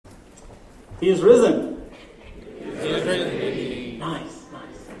He is risen. He is risen. Nice.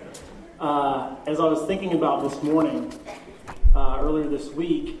 As I was thinking about this morning, earlier this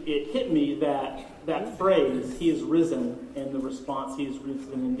week, it hit me that phrase, he is risen, and the response, he is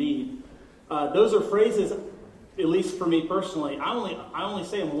risen indeed. Those are phrases, at least for me personally, I only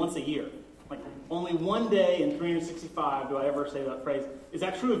say them once a year. Like, only one day in 365 do I ever say that phrase. Is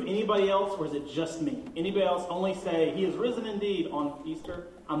that true of anybody else, or is it just me? Anybody else only say, he is risen indeed on Easter?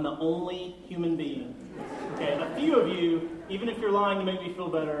 I'm the only human being. Okay, a few of you, even if you're lying to make me feel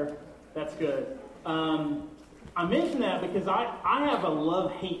better, that's good. I mention that because I have a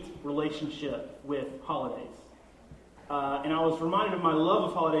love-hate relationship with holidays. And I was reminded of my love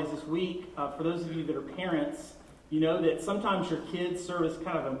of holidays this week. For those of you that are parents, you know that sometimes your kids serve as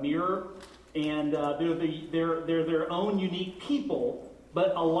kind of a mirror, and they're their own unique people,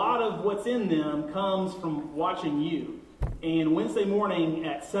 but a lot of what's in them comes from watching you. And Wednesday morning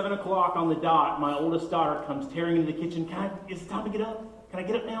at 7 o'clock on the dot, my oldest daughter comes tearing into the kitchen. Is it time to get up? Can I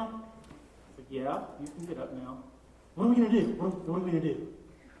get up now? I said, yeah, you can get up now. What are we going to do? What are we going to do?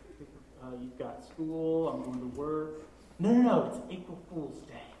 You've got school, I'm going to work. No, it's April Fool's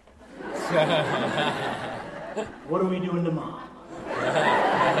Day. What are we doing to Mom?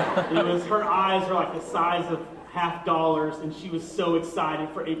 Her eyes are like the size of $50, and she was so excited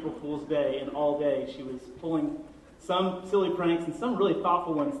for April Fool's Day, and all day she was pulling some silly pranks and some really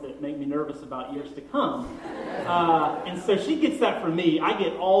thoughtful ones that make me nervous about years to come. And so she gets that from me. I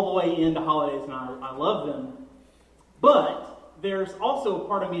get all the way into holidays, and I love them. But there's also a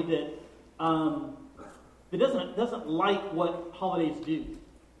part of me that doesn't like what holidays do.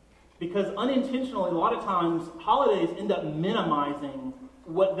 Because unintentionally, a lot of times, holidays end up minimizing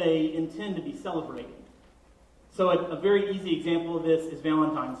what they intend to be celebrating. So a very easy example of this is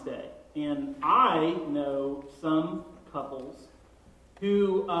Valentine's Day. And I know some couples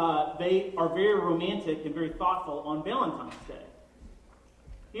who they are very romantic and very thoughtful on Valentine's Day.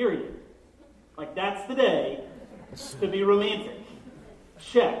 Period. Like, that's the day to be romantic.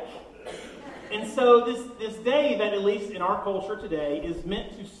 Check. And so this day that, at least in our culture today, is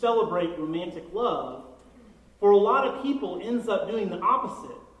meant to celebrate romantic love, for a lot of people ends up doing the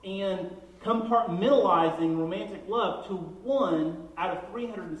opposite and compartmentalizing romantic love to 1 out of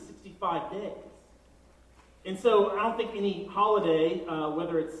 365 days. And so I don't think any holiday,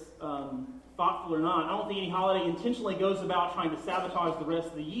 whether it's thoughtful or not, I don't think any holiday intentionally goes about trying to sabotage the rest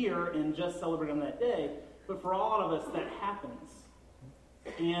of the year and just celebrate on that day. But for a lot of us, that happens.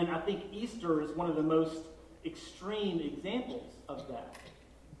 And I think Easter is one of the most extreme examples of that.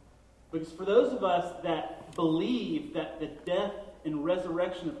 Because for those of us that believe that the death and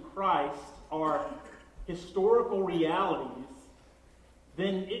resurrection of Christ are historical realities,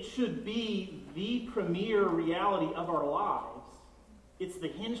 then it should be the premier reality of our lives. It's the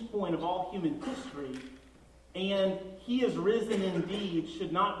hinge point of all human history. And he is risen indeed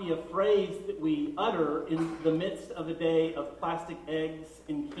should not be a phrase that we utter in the midst of a day of plastic eggs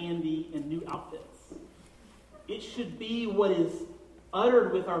and candy and new outfits. It should be what is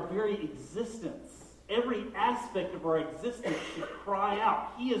uttered with our very existence. Every aspect of our existence should cry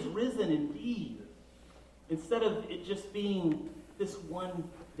out, he is risen indeed, instead of it just being this one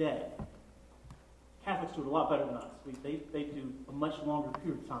day. Catholics do it a lot better than us. They do a much longer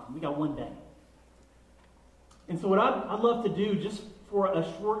period of time. We got one day. And so what I'd love to do just for a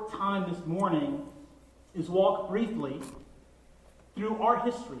short time this morning is walk briefly through our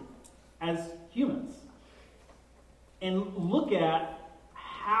history as humans and look at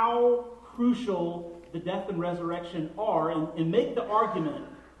how crucial the death and resurrection are and make the argument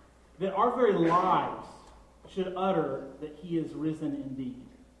that our very lives should utter that he is risen indeed.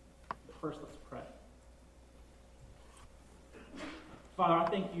 But first, let's pray. Father, I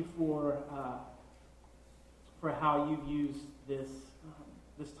thank you for how you've used this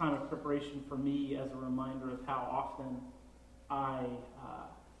time of preparation for me as a reminder of how often I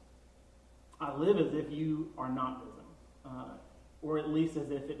live as if you are not risen, or at least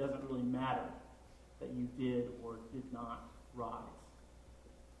as if it doesn't really matter that you did or did not rise.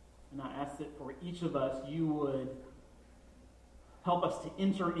 And I ask that for each of us, you would help us to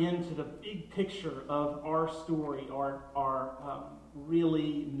enter into the big picture of our story, our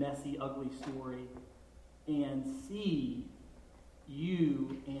really messy, ugly story, and see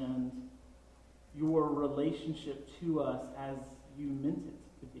you and your relationship to us as you meant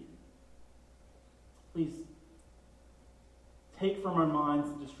it to be. Please take from our minds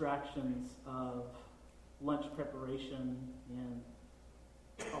the distractions of lunch preparation and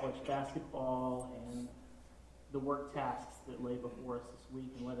college basketball and the work tasks that lay before us this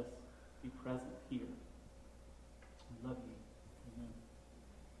week, and let us be present here. We love you. Amen.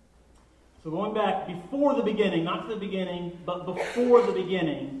 So going back before the beginning, not to the beginning, but before the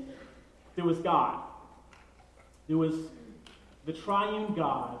beginning, there was God. There was the triune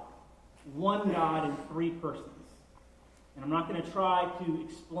God, one God in three persons. And I'm not going to try to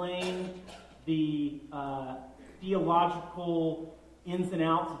explain the theological ins and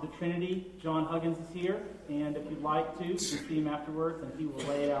outs of the Trinity. John Huggins is here, and if you'd like to, you can see him afterwards, and he will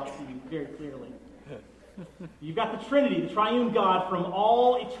lay it out to you very clearly. You've got the Trinity, the triune God, from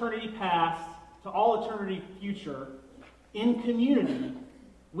all eternity past to all eternity future, in community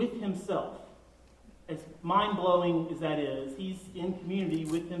with himself. As mind-blowing as that is, he's in community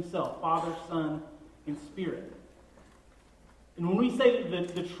with himself, Father, Son, and Spirit. And when we say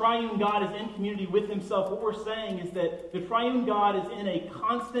that the triune God is in community with himself, what we're saying is that the triune God is in a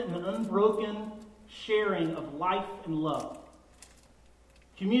constant and unbroken sharing of life and love.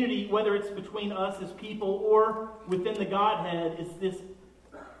 Community, whether it's between us as people or within the Godhead, is this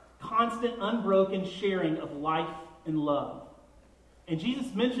constant, unbroken sharing of life and love. And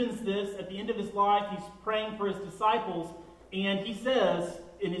Jesus mentions this at the end of his life. He's praying for his disciples, and he says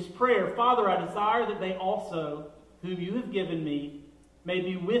in his prayer, "Father, I desire that they also, whom you have given me, may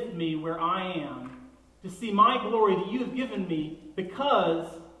be with me where I am, to see my glory that you have given me, because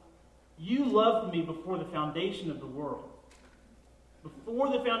you loved me before the foundation of the world." Before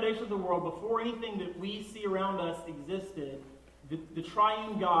the foundation of the world, before anything that we see around us existed, the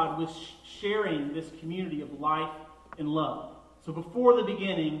triune God was sharing this community of life and love. So before the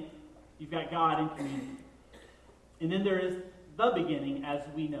beginning, you've got God in community. And then there is the beginning as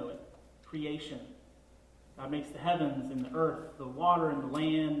we know it, creation. God makes the heavens and the earth, the water and the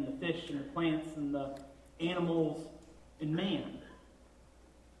land, and the fish and the plants and the animals, and man.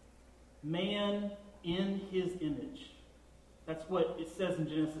 Man in his image. That's what it says in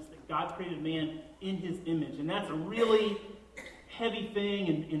Genesis, that God created man in his image. And that's a really heavy thing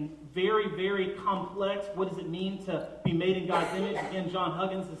and very, very complex. What does it mean to be made in God's image? Again, John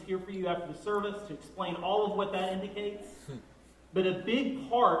Huggins is here for you after the service to explain all of what that indicates. But a big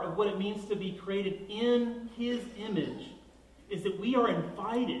part of what it means to be created in his image is that we are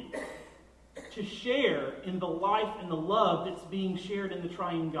invited to share in the life and the love that's being shared in the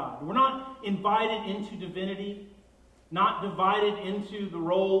triune God. We're not invited into divinity, not divided into the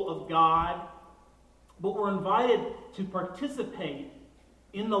role of God, but we're invited to participate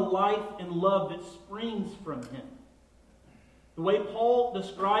in the life and love that springs from him. The way Paul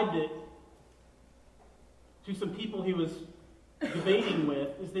described it to some people he was debating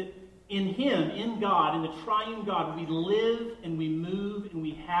with is that in him, in God, in the triune God, we live and we move and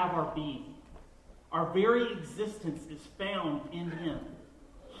we have our being. Our very existence is found in him.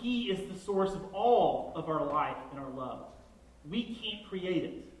 He is the source of all of our life and our love. We can't create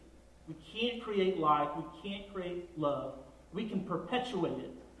it. We can't create life. We can't create love. We can perpetuate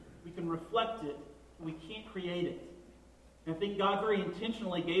it. We can reflect it. We can't create it. And I think God very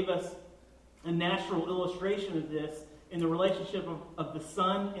intentionally gave us a natural illustration of this in the relationship of the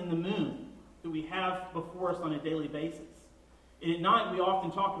sun and the moon that we have before us on a daily basis. And at night, we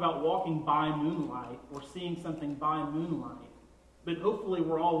often talk about walking by moonlight or seeing something by moonlight. But hopefully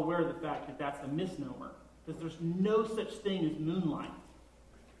we're all aware of the fact that that's a misnomer, because there's no such thing as moonlight.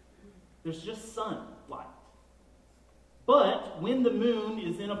 There's just sunlight. But when the moon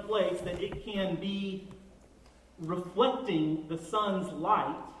is in a place that it can be reflecting the sun's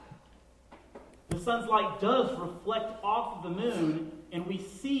light does reflect off of the moon, and we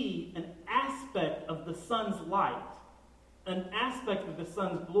see an aspect of the sun's light, an aspect of the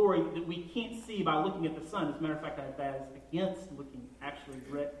sun's glory that we can't see by looking at the sun. As a matter of fact, I advise against looking actually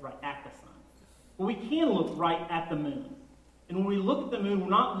right at the sun. But we can look right at the moon. And when we look at the moon, we're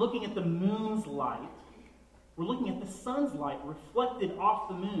not looking at the moon's light. We're looking at the sun's light reflected off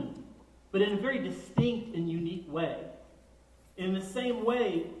the moon, but in a very distinct and unique way. In the same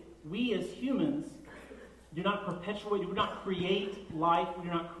way, we as humans do not perpetuate, we do not create life, we do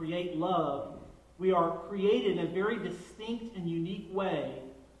not create love. We are created in a very distinct and unique way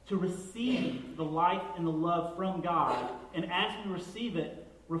to receive the life and the love from God, and as we receive it,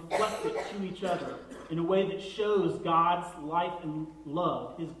 reflect it to each other in a way that shows God's life and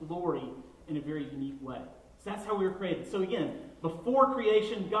love, his glory, in a very unique way. So that's how we were created. So again, before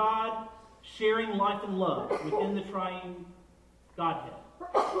creation, God sharing life and love within the triune Godhead.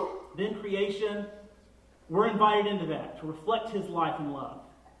 Then creation, we're invited into that, to reflect his life and love.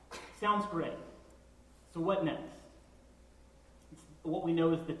 Sounds great. So what next? It's what we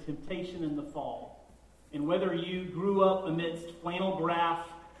know as the temptation and the fall. And whether you grew up amidst flannel graph,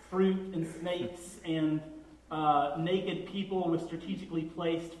 fruit and snakes, and naked people with strategically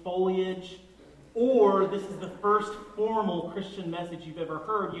placed foliage, or this is the first formal Christian message you've ever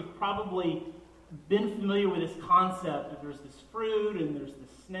heard, you've probably been familiar with this concept that there's this fruit, and there's this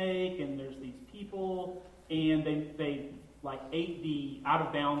snake, and there's these people, and they ate the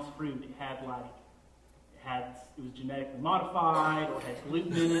out-of-bounds fruit. It was genetically modified, or had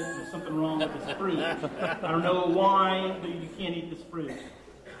gluten in it. There's something wrong with this fruit. I don't know why, but you can't eat this fruit.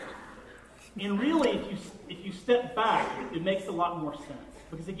 And really, if you step back, it makes a lot more sense.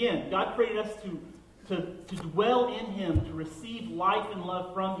 Because again, God created us to dwell in Him, to receive life and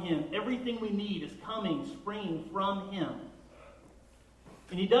love from Him. Everything we need is springing from Him.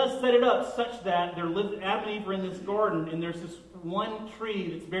 And He does set it up such that Adam and Eve are in this garden, and there's this one tree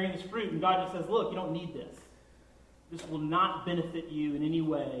that's bearing this fruit, and God just says, look, you don't need this. This will not benefit you in any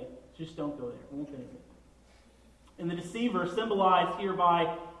way. Just don't go there. It won't benefit you. And the deceiver, symbolized here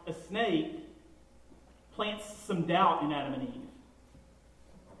by a snake, plants some doubt in Adam and Eve.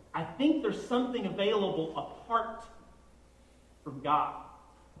 I think there's something available apart from God.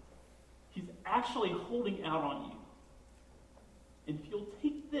 He's actually holding out on you. And if you'll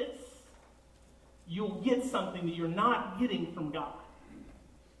take this, you'll get something that you're not getting from God.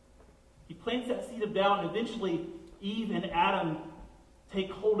 He plants that seed of doubt, and eventually Eve and Adam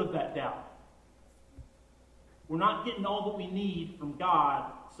take hold of that doubt. We're not getting all that we need from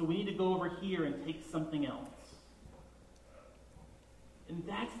God, so we need to go over here and take something else. And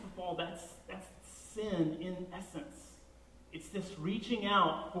that's the fall. That's sin in essence. It's this reaching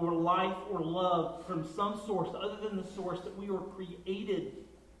out for life or love from some source other than the source that we were created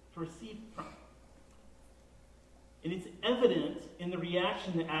to receive from. And it's evident in the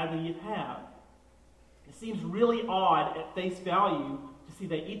reaction that Adam and Eve have. It seems really odd at face value to see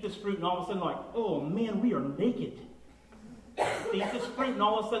they eat this fruit and all of a sudden oh man, we are naked. They eat this fruit and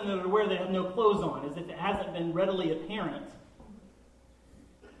all of a sudden they're aware they have no clothes on, as if it hasn't been readily apparent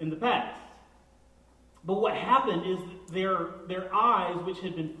in the past. But what happened is that their eyes, which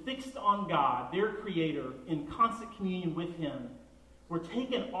had been fixed on God, their Creator, in constant communion with Him, were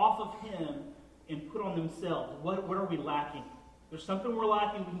taken off of Him and put on themselves. What are we lacking? There's something we're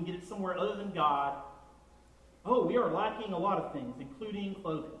lacking. We can get it somewhere other than God. Oh, we are lacking a lot of things, including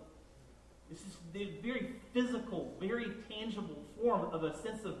clothing. This is the very physical, very tangible form of a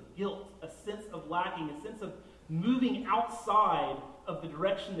sense of guilt, a sense of lacking, a sense of moving outside of the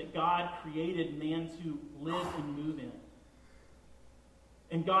direction that God created man to live and move in.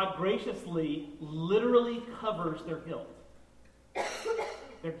 And God graciously, literally covers their guilt.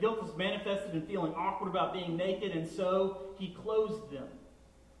 Their guilt is manifested in feeling awkward about being naked, and so He clothed them.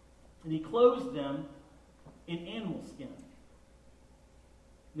 And He clothed them in animal skin.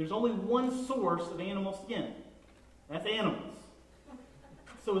 There's only one source of animal skin. That's animals.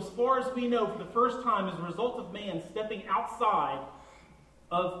 So as far as we know, for the first time, as a result of man stepping outside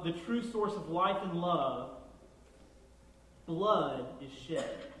of the true source of life and love, blood is shed.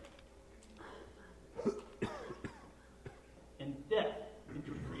 And death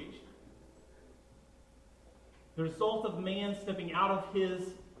entered creation. The result of man stepping out of his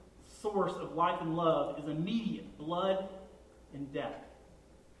source of life and love is immediate blood and death.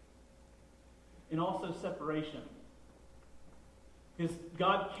 And also separation. Because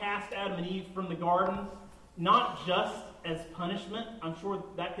God cast Adam and Eve from the garden, not just as punishment. I'm sure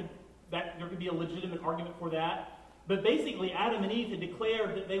there could be a legitimate argument for that. But basically, Adam and Eve had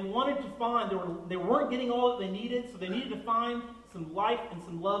declared that they wanted to find, they weren't getting all that they needed, so they needed to find some life and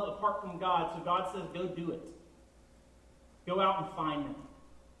some love apart from God. So God says, go do it. Go out and find them.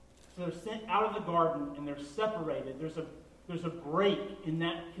 So they're sent out of the garden and they're separated. There's a break in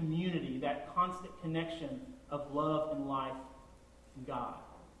that community, that constant connection of love and life from God.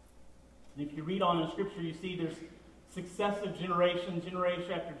 And if you read on in Scripture, you see there's successive generation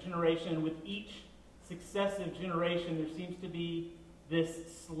after generation. With each successive generation, there seems to be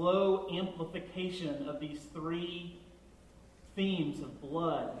this slow amplification of these three themes of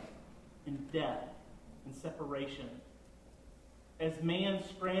blood and death and separation. As man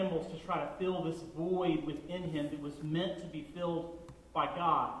scrambles to try to fill this void within him that was meant to be filled by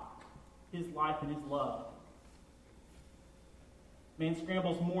God, His life and His love. Man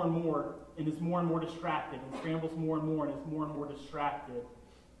scrambles more and more and is more and more distracted, and scrambles more and more and is more and more distracted.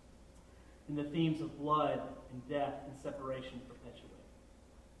 And the themes of blood and death and separation perpetuate.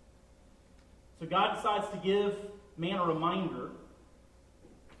 So God decides to give man a reminder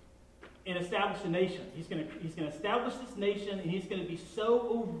and establish a nation. He's going to establish this nation, and He's going to be so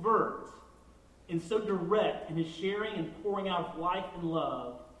overt and so direct in His sharing and pouring out of life and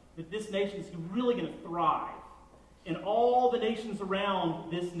love that this nation is really going to thrive. And all the nations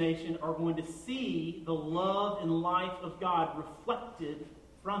around this nation are going to see the love and life of God reflected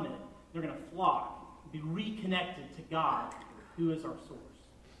from it They're going to flock, be reconnected to God, who is our source.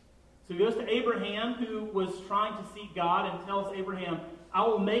 So he goes to Abraham, who was trying to seek God, and tells Abraham, I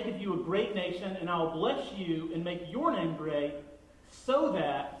will make of you a great nation, and I will bless you and make your name great, so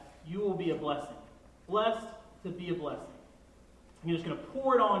that you will be a blessing. Blessed to be a blessing. And he's just going to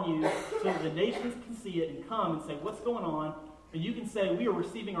pour it on you so that the nations can see it and come and say, what's going on? And you can say, we are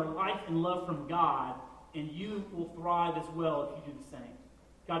receiving our life and love from God, and you will thrive as well if you do the same.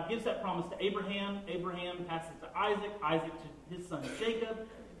 God gives that promise to Abraham. Abraham passes it to Isaac. Isaac to his son Jacob.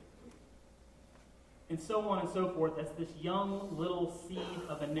 And so on and so forth as this young little seed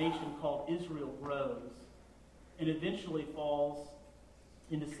of a nation called Israel grows and eventually falls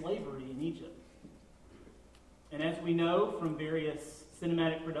into slavery in Egypt. And as we know from various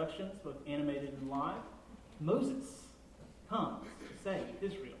cinematic productions, both animated and live, Moses comes to save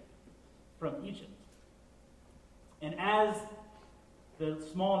Israel from Egypt. And as the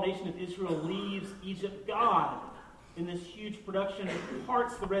small nation of Israel leaves Egypt, God, in this huge production,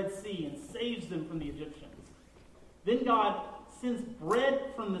 parts the Red Sea and saves them from the Egyptians. Then God sends bread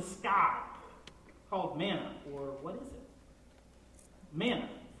from the sky, called manna, or what is it? Manna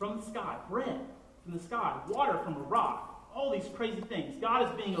from the sky, bread from the sky, water from a rock, all these crazy things. God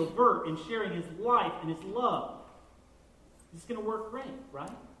is being overt and sharing his life and his love. It's going to work great, right?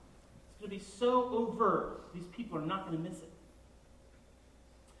 It's going to be so overt, these people are not going to miss it.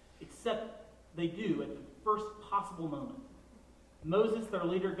 Except they do at the first possible moment. Moses, their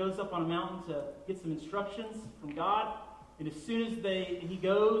leader, goes up on a mountain to get some instructions from God, and as soon as he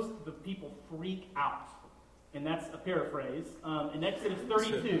goes, the people freak out. And that's a paraphrase. In Exodus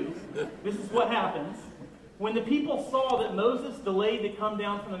 32, this is what happens. When the people saw that Moses delayed to come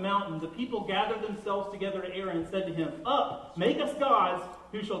down from the mountain, the people gathered themselves together to Aaron and said to him, Up, make us gods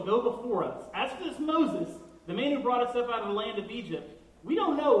who shall go before us. As for this Moses, the man who brought us up out of the land of Egypt, we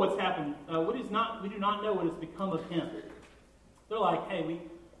don't know what's happened. We do not know what has become of him. They're like, hey,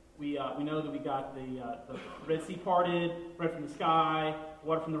 we know that we got the Red Sea parted, bread from the sky,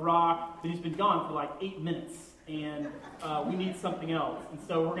 water from the rock, but he's been gone for like 8 minutes, and we need something else. And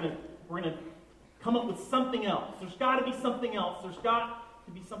so we're gonna come up with something else. There's got to be something else. There's got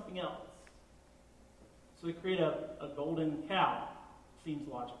to be something else. So we create a golden cow. Seems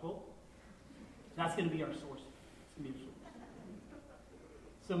logical. That's going to be our source. It's going to be our source.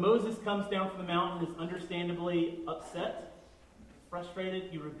 So Moses comes down from the mountain, is understandably upset,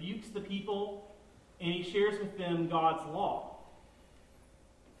 frustrated. He rebukes the people, and he shares with them God's law.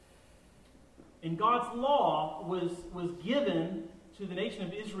 And God's law was given to the nation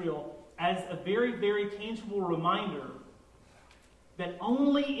of Israel as a very, very tangible reminder that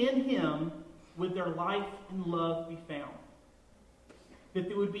only in him would their life and love be found. That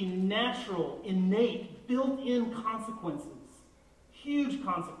there would be natural, innate, built-in consequences, huge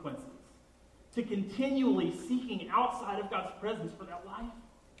consequences, to continually seeking outside of God's presence for that life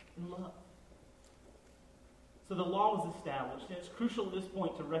and love. So the law was established, and it's crucial at this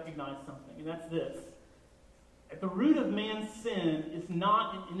point to recognize something, and that's this. At the root of man's sin is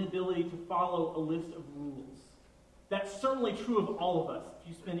not an inability to follow a list of rules. That's certainly true of all of us. If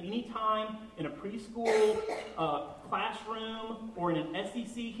you spend any time in a preschool classroom or in an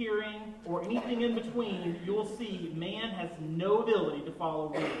SEC hearing or anything in between, you'll see man has no ability to follow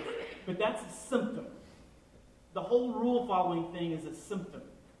rules. But that's a symptom. The whole rule-following thing is a symptom.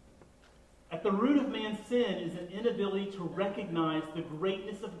 At the root of man's sin is an inability to recognize the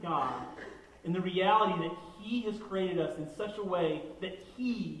greatness of God and the reality that he has created us in such a way that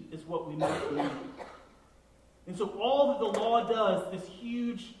he is what we must need. And so all that the law does, this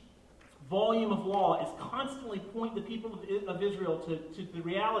huge volume of law, is constantly point the people of Israel to the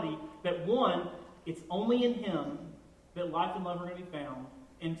reality that, one, it's only in him that life and love are going to be found,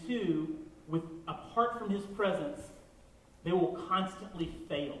 and two, apart from his presence, they will constantly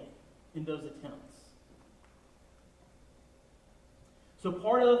fail in those attempts. So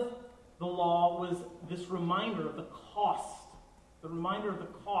part of the law was this reminder of the cost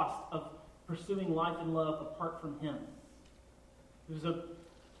of pursuing life and love apart from him. There's a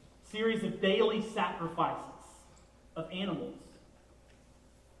series of daily sacrifices of animals.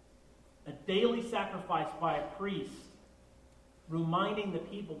 A daily sacrifice by a priest, reminding the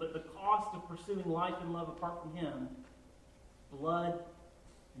people that the cost of pursuing life and love apart from him, blood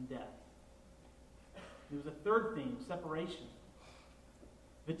and death. There was a third theme, separation.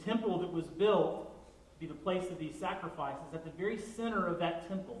 The temple that was built to be the place of these sacrifices, at the very center of that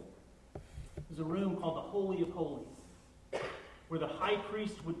temple was a room called the Holy of Holies, where the high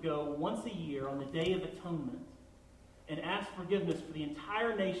priest would go once a year on the Day of Atonement and ask forgiveness for the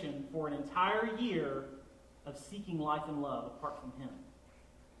entire nation for an entire year of seeking life and love apart from him.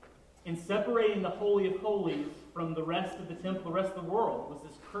 And separating the Holy of Holies from the rest of the temple, the rest of the world, was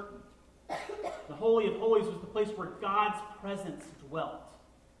this curtain. The Holy of Holies was the place where God's presence dwelt.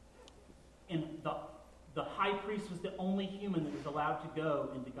 And the high priest was the only human that was allowed to go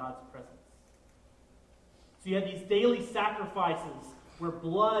into God's presence. So you had these daily sacrifices where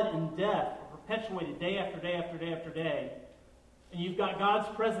blood and death were perpetuated day after day after day after day. And you've got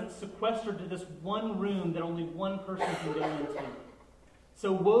God's presence sequestered to this one room that only one person can go into.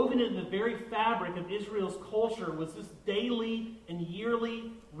 So woven into the very fabric of Israel's culture was this daily and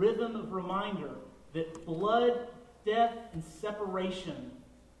yearly rhythm of reminder that blood, death, and separation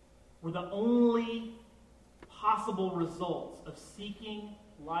were the only possible results of seeking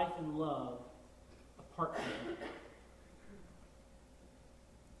life and love apart from Him.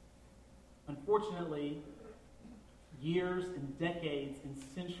 Unfortunately, years and decades and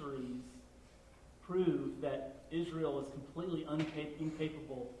centuries prove that Israel is completely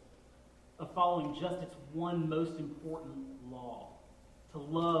incapable of following just its one most important law: to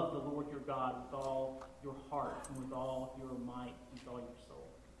love the Lord your God with all your heart and with all your might and with all your soul.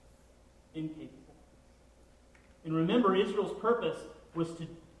 Incapable. And remember, Israel's purpose was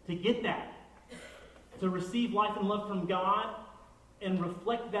to get that, to receive life and love from God and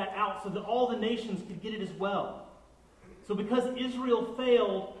reflect that out so that all the nations could get it as well. So because Israel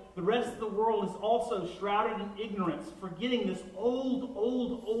failed, the rest of the world is also shrouded in ignorance, forgetting this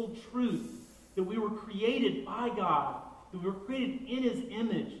old truth that we were created by God, that we were created in His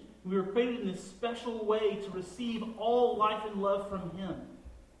image, we were created in this special way to receive all life and love from Him.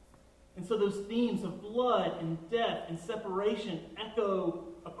 And so those themes of blood and death and separation echo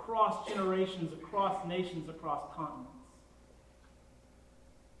across generations, across nations, across continents.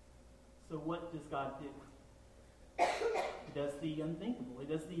 So what does God do? He does the unthinkable. He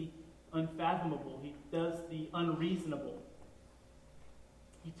does the unfathomable. He does the unreasonable.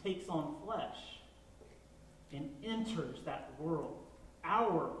 He takes on flesh and enters that world,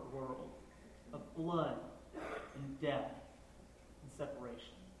 our world, of blood and death and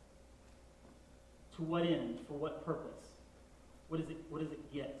separation. To what end? For what purpose? What does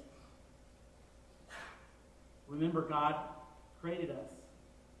it get? Remember, God created us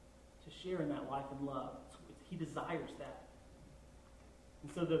to share in that life and love. He desires that.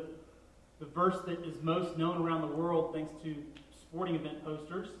 And so the verse that is most known around the world, thanks to sporting event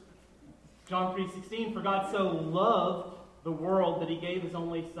posters, John 3:16, for God so loved the world that He gave His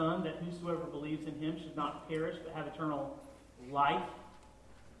only Son, that whosoever believes in Him should not perish but have eternal life.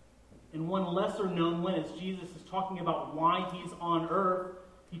 And one lesser known one, as Jesus is talking about why He's on earth,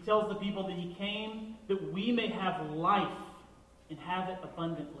 He tells the people that He came that we may have life and have it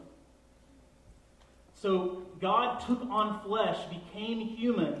abundantly. So God took on flesh, became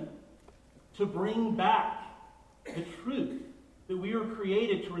human to bring back the truth that we were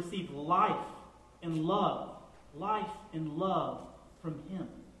created to receive life and love from Him.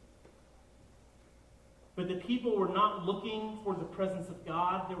 But the people were not looking for the presence of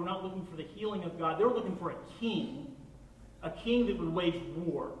God. They were not looking for the healing of God. They were looking for a king that would wage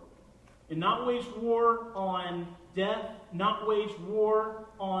war. And not wage war on death, not wage war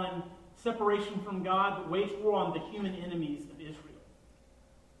on separation from God, but wage war on the human enemies of Israel.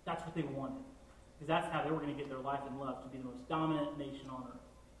 That's what they wanted. Because that's how they were going to get their life and love, to be the most dominant nation on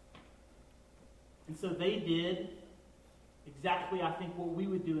earth. And so they did exactly, I think, what we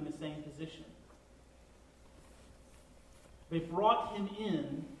would do in the same position. They brought Him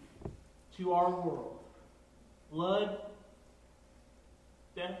in to our world. Blood,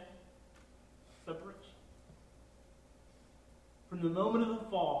 death, separation. From the moment of the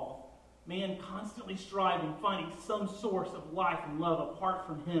fall, man constantly striving, finding some source of life and love apart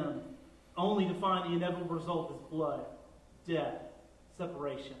from Him, only to find the inevitable result is blood, death,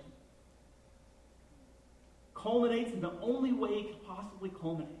 separation. Culminates in the only way it could possibly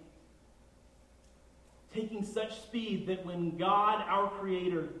culminate. Taking such speed that when God, our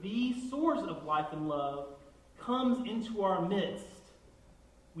Creator, the source of life and love, comes into our midst,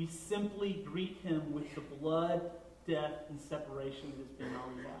 we simply greet Him with the blood, death, and separation that has been our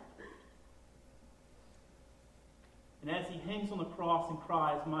reality. And as He hangs on the cross and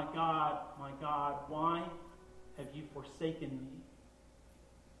cries, my God, why have you forsaken me?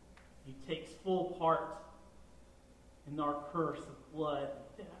 He takes full part in our curse of blood,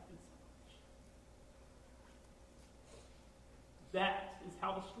 death, and separation. That is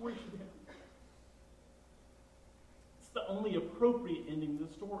how the story should end. It's the only appropriate ending to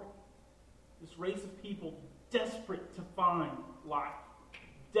the story. This race of people desperate to find life,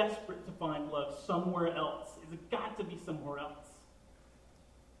 desperate to find love somewhere else. It's got to be somewhere else.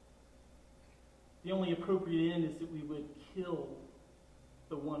 The only appropriate end is that we would kill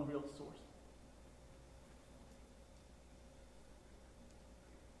the one real source.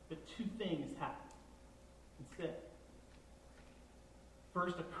 But two things happen instead.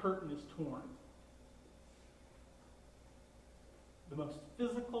 First, a curtain is torn. The most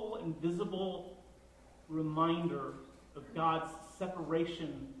physical and visible reminder of God's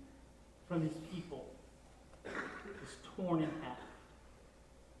separation from his people is torn in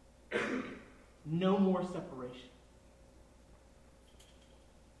half. No more separation.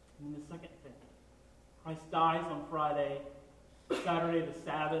 And the second thing, Christ dies on Friday. Saturday, the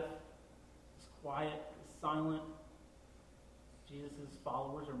Sabbath, is quiet, is silent. Jesus'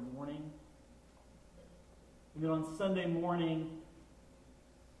 followers are mourning. And then on Sunday morning,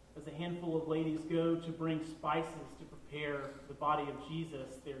 as a handful of ladies go to bring spices to prepare the body of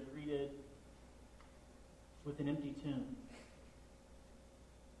Jesus, they're greeted with an empty tomb.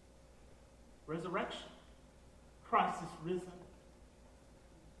 Resurrection. Christ is risen.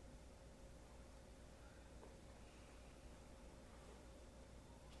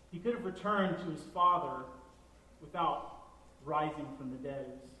 He could have returned to his Father without rising from the dead.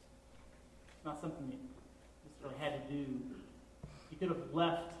 It's not something he necessarily had to do. He could have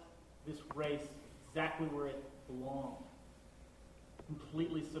left this race exactly where it belonged,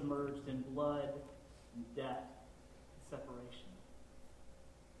 completely submerged in blood and death and separation.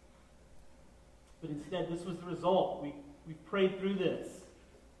 But instead, this was the result. We prayed through this.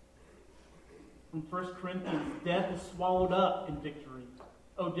 From 1 Corinthians, death is swallowed up in victory.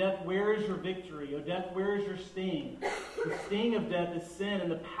 O death, where is your victory? O death, where is your sting? The sting of death is sin, and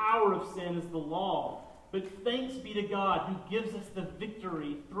the power of sin is the law. But thanks be to God who gives us the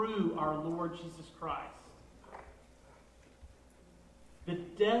victory through our Lord Jesus Christ. The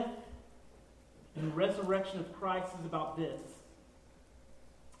death and resurrection of Christ is about this.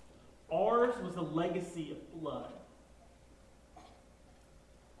 Ours was a legacy of blood.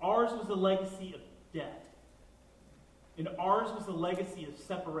 Ours was a legacy of death. And ours was a legacy of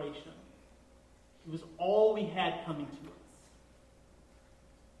separation. It was all we had coming to us.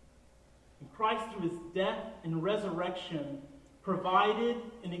 And Christ, through his death and resurrection, provided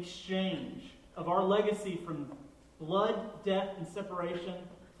an exchange of our legacy from blood, death, and separation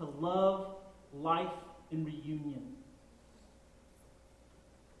to love, life, and reunion.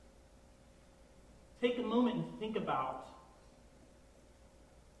 Take a moment and think about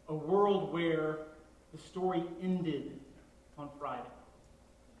a world where the story ended on Friday.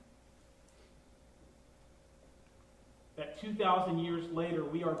 That 2,000 years later,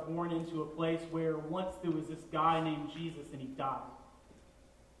 we are born into a place where once there was this guy named Jesus and he died.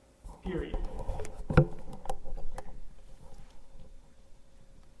 Period.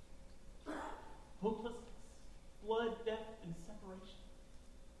 Hopelessness, blood, death, and separation.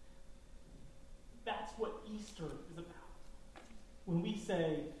 That's what Easter is about. When we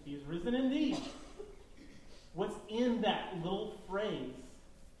say, he is risen indeed, what's in that little phrase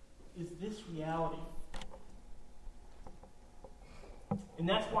is this reality. And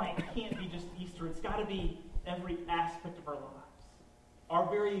that's why it can't be just Easter. It's got to be every aspect of our lives. Our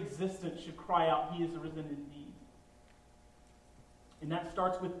very existence should cry out, he is risen indeed. And that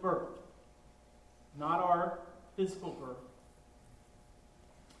starts with birth. Not our physical birth.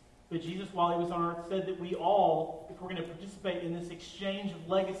 But Jesus, while he was on earth, said that we all, if we're going to participate in this exchange of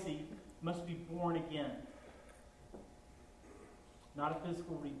legacy, must be born again. Not a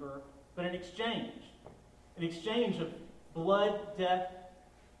physical rebirth, but an exchange. An exchange of blood, death,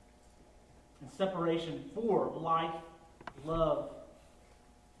 and separation for life, love,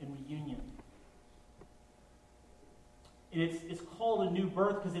 and reunion. And it's called a new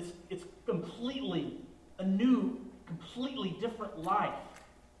birth because it's completely a new, completely different life.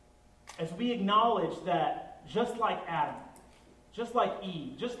 As we acknowledge that just like Adam, just like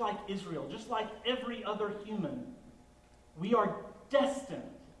Eve, just like Israel, just like every other human, we are destined,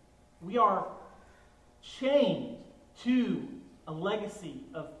 we are chained to a legacy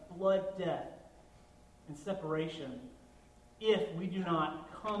of blood, death, and separation if we do not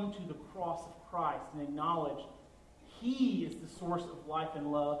come to the cross of Christ and acknowledge he is the source of life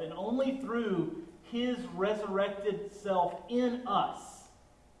and love, and only through his resurrected self in us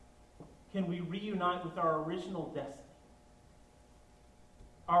can we reunite with our original destiny,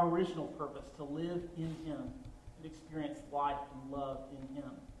 our original purpose, to live in him and experience life and love in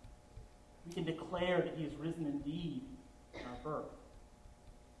him. We can declare that he is risen indeed in our birth.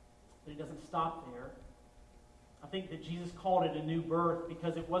 But he doesn't stop there. I think that Jesus called it a new birth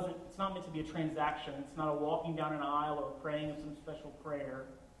because it's not meant to be a transaction. It's not a walking down an aisle or praying of some special prayer.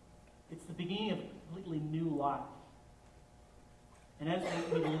 It's the beginning of a completely new life. And as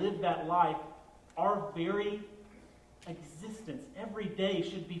we live that life, our very existence every day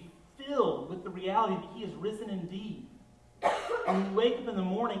should be filled with the reality that he is risen indeed. And we wake up in the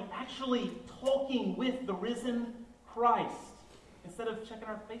morning actually talking with the risen Christ instead of checking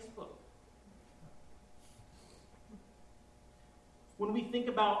our Facebook. When we think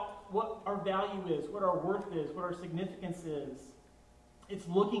about what our value is, what our worth is, what our significance is, it's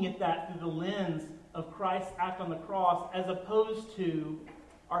looking at that through the lens of Christ's act on the cross as opposed to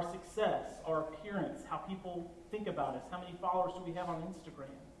our success, our appearance, how people think about us, how many followers do we have on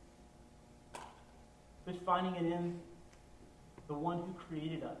Instagram. But finding it in the one who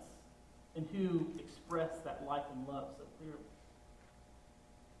created us and who expressed that life and love so clearly.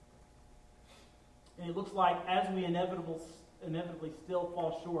 And it looks like as we inevitably still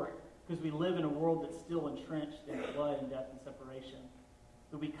fall short, because we live in a world that's still entrenched in blood and death and separation,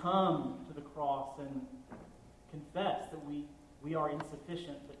 that we come to the cross and confess that we are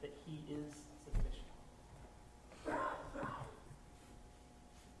insufficient, but that he is sufficient.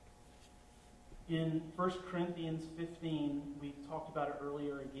 In 1 Corinthians 15, we talked about it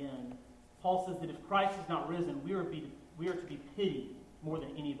earlier again, Paul says that if Christ is not risen, we are to be pitied more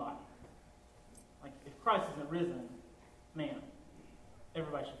than anybody. Like, if Christ isn't risen, man,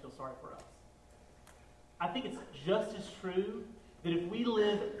 everybody should feel sorry for us. I think it's just as true that if we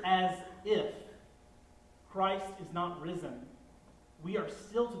live as if Christ is not risen, we are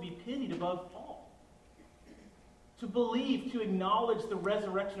still to be pitied above all. To believe, to acknowledge the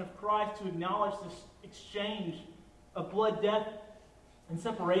resurrection of Christ, to acknowledge this exchange of blood, death, and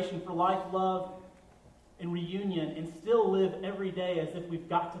separation for life, love, and reunion, and still live every day as if we've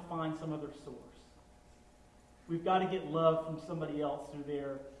got to find some other source. We've got to get love from somebody else through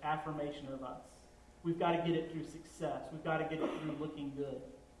their affirmation of us. We've got to get it through success. We've got to get it through looking good.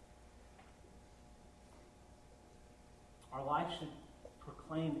 Our life should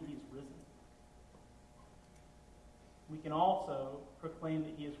proclaim that he is risen. We can also proclaim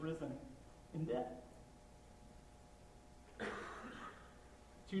that he is risen in death.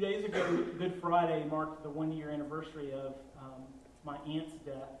 2 days ago, Good Friday marked the 1-year anniversary of my aunt's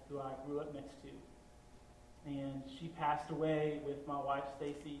death, who I grew up next to. And she passed away with my wife,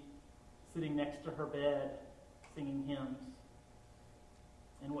 Stacy, sitting next to her bed, singing hymns.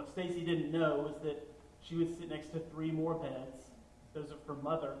 And what Stacy didn't know was that she would sit next to 3 more beds, those of her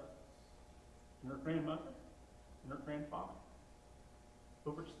mother, and her grandmother, and her grandfather,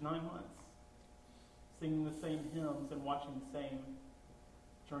 over just 9 months, singing the same hymns and watching the same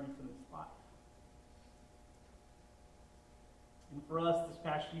journey from this life. And for us, this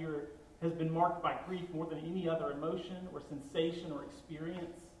past year has been marked by grief more than any other emotion or sensation or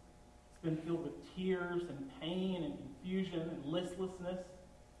experience. It's been filled with tears and pain and confusion and listlessness,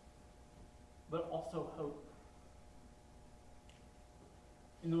 but also hope.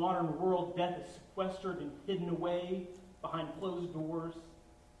 In the modern world, death is sequestered and hidden away behind closed doors.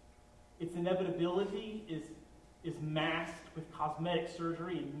 Its inevitability is masked with cosmetic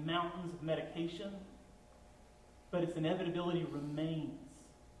surgery and mountains of medication, but its inevitability remains.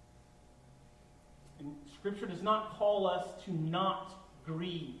 And Scripture does not call us to not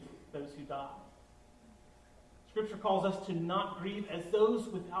grieve those who die. Scripture calls us to not grieve as those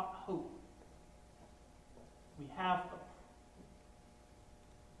without hope. We have hope.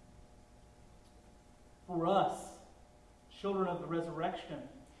 For us, children of the resurrection,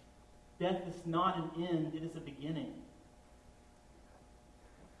 death is not an end, it is a beginning.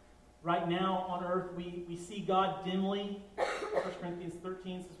 Right now on earth, we see God dimly. 1 Corinthians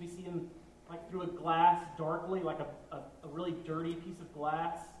 13 says we see him like through a glass, darkly, like a really dirty piece of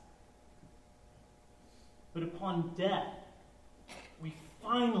glass. But upon death, we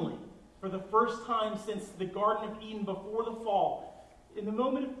finally, for the first time since the Garden of Eden before the fall, in the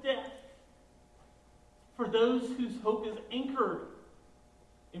moment of death, for those whose hope is anchored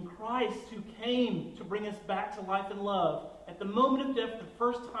in Christ, who came to bring us back to life and love, at the moment of death, the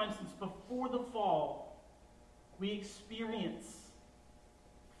first time since before the fall, we experience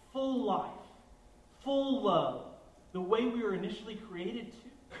full life, full love, the way we were initially created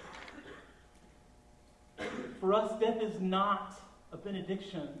to. For us, death is not a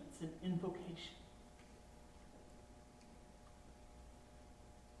benediction, it's an invocation.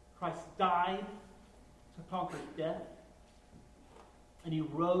 Christ died to conquer death, and he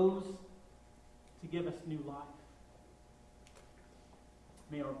rose to give us new life.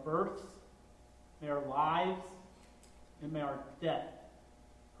 May our births, may our lives, and may our death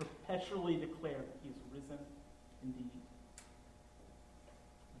perpetually declare that he is risen indeed.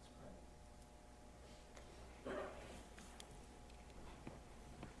 Let's pray.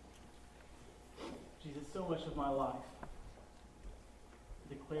 Jesus, so much of my life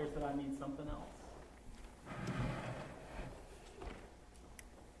declares that I need something else.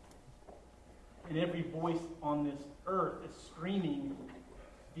 and every voice on this earth is screaming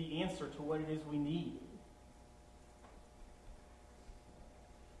the answer to what it is we need.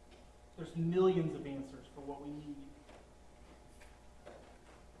 There's millions of answers for what we need.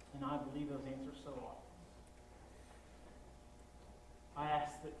 And I believe those answers so often. I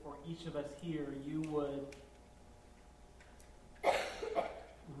ask that for each of us here, you would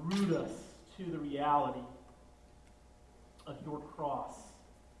root us to the reality of your cross.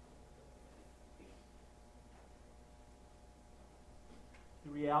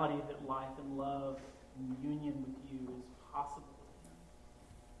 The reality that life and love and union with you is possible with Him.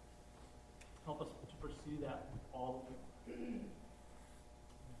 Help us to pursue that with all of you.